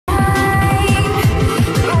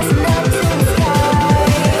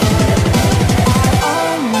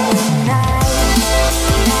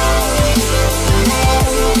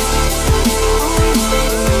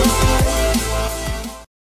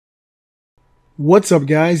What's up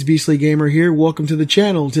guys, Beastly Gamer here. Welcome to the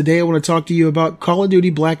channel. Today I want to talk to you about Call of Duty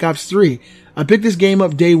Black Ops 3. I picked this game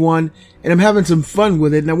up day one and I'm having some fun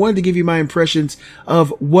with it, and I wanted to give you my impressions of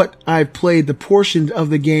what I've played, the portion of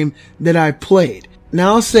the game that I've played.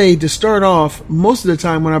 Now I'll say, to start off, most of the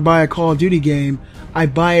time when I buy a Call of Duty game, I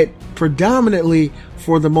buy it predominantly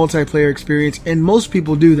for the multiplayer experience, and most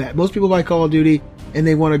people do that. Most people buy Call of Duty and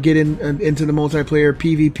they want to get into the multiplayer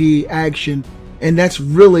PvP action. And that's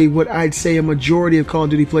really what I'd say a majority of Call of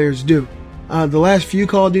Duty players do. The last few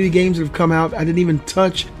Call of Duty games that have come out, I didn't even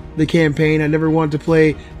touch the campaign. I never wanted to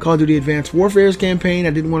play Call of Duty Advanced Warfare's campaign. I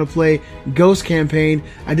didn't want to play Ghost campaign.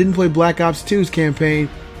 I didn't play Black Ops 2's campaign.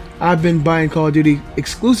 I've been buying Call of Duty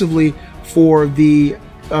exclusively for the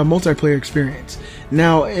multiplayer experience.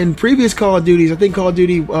 Now, in previous Call of Duties, I think Call of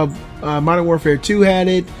Duty Modern Warfare 2 had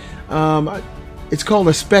it. It's called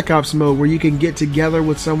a Spec Ops mode, where you can get together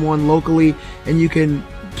with someone locally and you can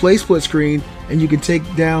play split screen and you can take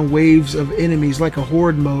down waves of enemies, like a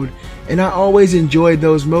horde mode. And I always enjoyed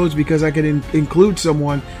those modes because I could include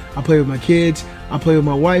someone. I play with my kids, I play with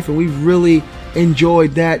my wife, and we really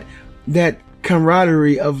enjoyed that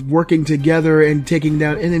camaraderie of working together and taking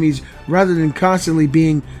down enemies, rather than constantly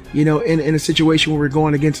being, in a situation where we're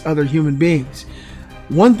going against other human beings.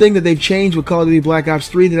 One thing that they've changed with Call of Duty Black Ops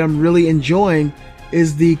 3 that I'm really enjoying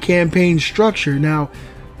is the campaign structure. Now,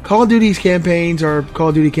 Call of Duty's campaigns are Call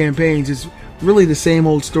of Duty campaigns. It's really the same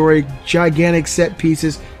old story. Gigantic set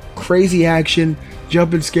pieces, crazy action,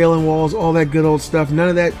 jumping, scaling walls, all that good old stuff. None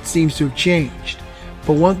of that seems to have changed.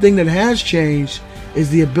 But one thing that has changed is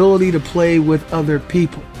the ability to play with other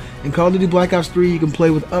people. In Call of Duty Black Ops 3, you can play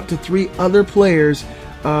with up to 3 other players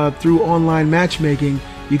through online matchmaking.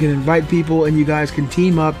 You can invite people and you guys can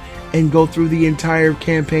team up and go through the entire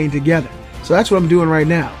campaign together. So that's what I'm doing right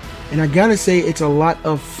now. And I gotta say, it's a lot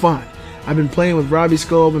of fun. I've been playing with Robbie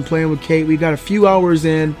Skull, been playing with Kate. We got a few hours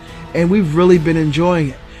in and we've really been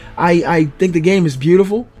enjoying it. I think the game is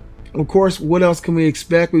beautiful. Of course, what else can we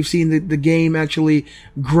expect? We've seen the game actually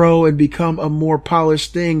grow and become a more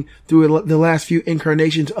polished thing through the last few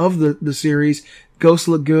incarnations of the series. Ghost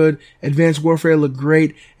looked good, Advanced Warfare looked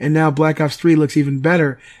great, and now Black Ops 3 looks even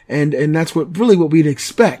better. And that's what we'd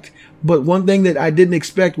expect. But one thing that I didn't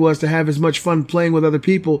expect was to have as much fun playing with other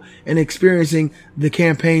people and experiencing the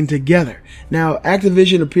campaign together. Now,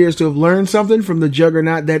 Activision appears to have learned something from the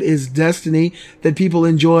juggernaut that is Destiny, that people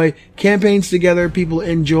enjoy campaigns together, people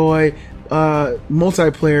enjoy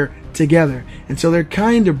multiplayer together. And so they're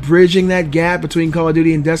kind of bridging that gap between Call of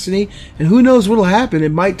Duty and Destiny, and who knows what'll happen.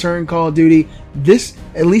 It might turn Call of Duty,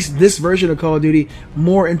 at least this version of Call of Duty,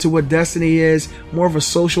 more into what Destiny is, more of a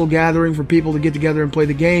social gathering for people to get together and play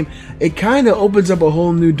the game. It kind of opens up a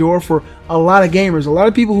whole new door for a lot of gamers. A lot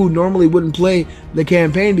of people who normally wouldn't play the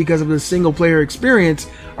campaign because of the single player experience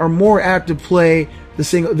are more apt to play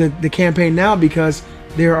the campaign now, because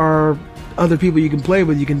there are other people you can play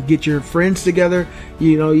with. You can get your friends together,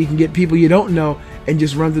 you can get people you don't know and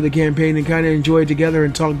just run through the campaign and kind of enjoy it together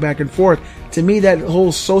and talk back and forth. To me, that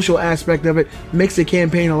whole social aspect of it makes the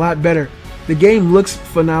campaign a lot better. The game looks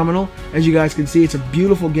phenomenal. As you guys can see, it's a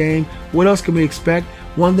beautiful game. What else can we expect?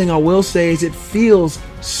 One thing I will say is it feels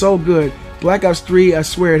so good. Black Ops 3, I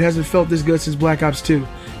swear, it hasn't felt this good since Black Ops 2.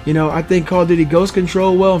 I think Call of Duty Ghost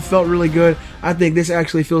controlled well and felt really good. I think this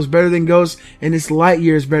actually feels better than Ghost, and it's light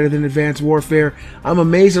years better than Advanced Warfare. I'm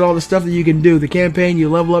amazed at all the stuff that you can do. The campaign, you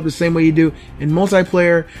level up the same way you do in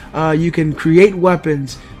multiplayer. You can create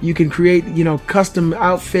weapons. You can create, custom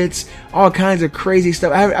outfits, all kinds of crazy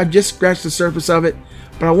stuff. I've just scratched the surface of it,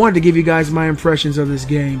 but I wanted to give you guys my impressions of this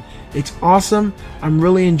game. It's awesome. I'm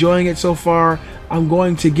really enjoying it so far. I'm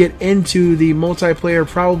going to get into the multiplayer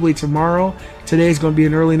probably tomorrow. Today's going to be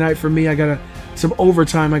an early night for me. I got some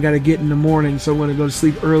overtime I got to get in the morning, so I'm going to go to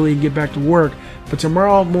sleep early and get back to work. But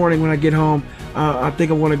tomorrow morning when I get home, I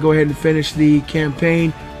think I want to go ahead and finish the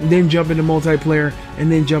campaign, and then jump into multiplayer, and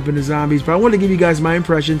then jump into zombies. But I want to give you guys my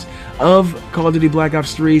impressions of Call of Duty Black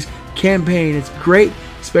Ops 3's campaign. It's great,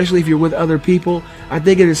 especially if you're with other people. I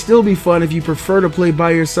think it'd still be fun if you prefer to play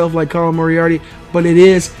by yourself like Colin Moriarty, but it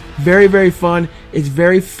is very, very fun. It's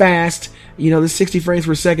very fast. The 60 frames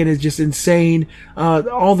per second is just insane.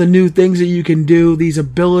 All the new things that you can do, these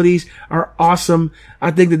abilities are awesome. I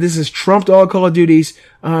think that this has trumped all Call of Duties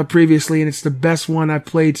previously, and it's the best one I've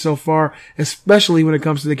played so far, especially when it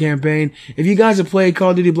comes to the campaign. If you guys have played Call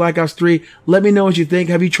of Duty Black Ops 3, let me know what you think.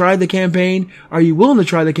 Have you tried the campaign? Are you willing to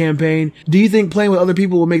try the campaign? Do you think playing with other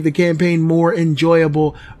people will make the campaign more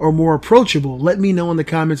enjoyable or more approachable? Let me know in the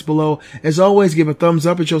comments below. As always, give a thumbs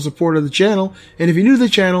up and show support of the channel. And if you're new to the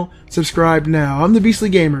channel, subscribe now. I'm the Beastly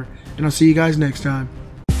Gamer, and I'll see you guys next time.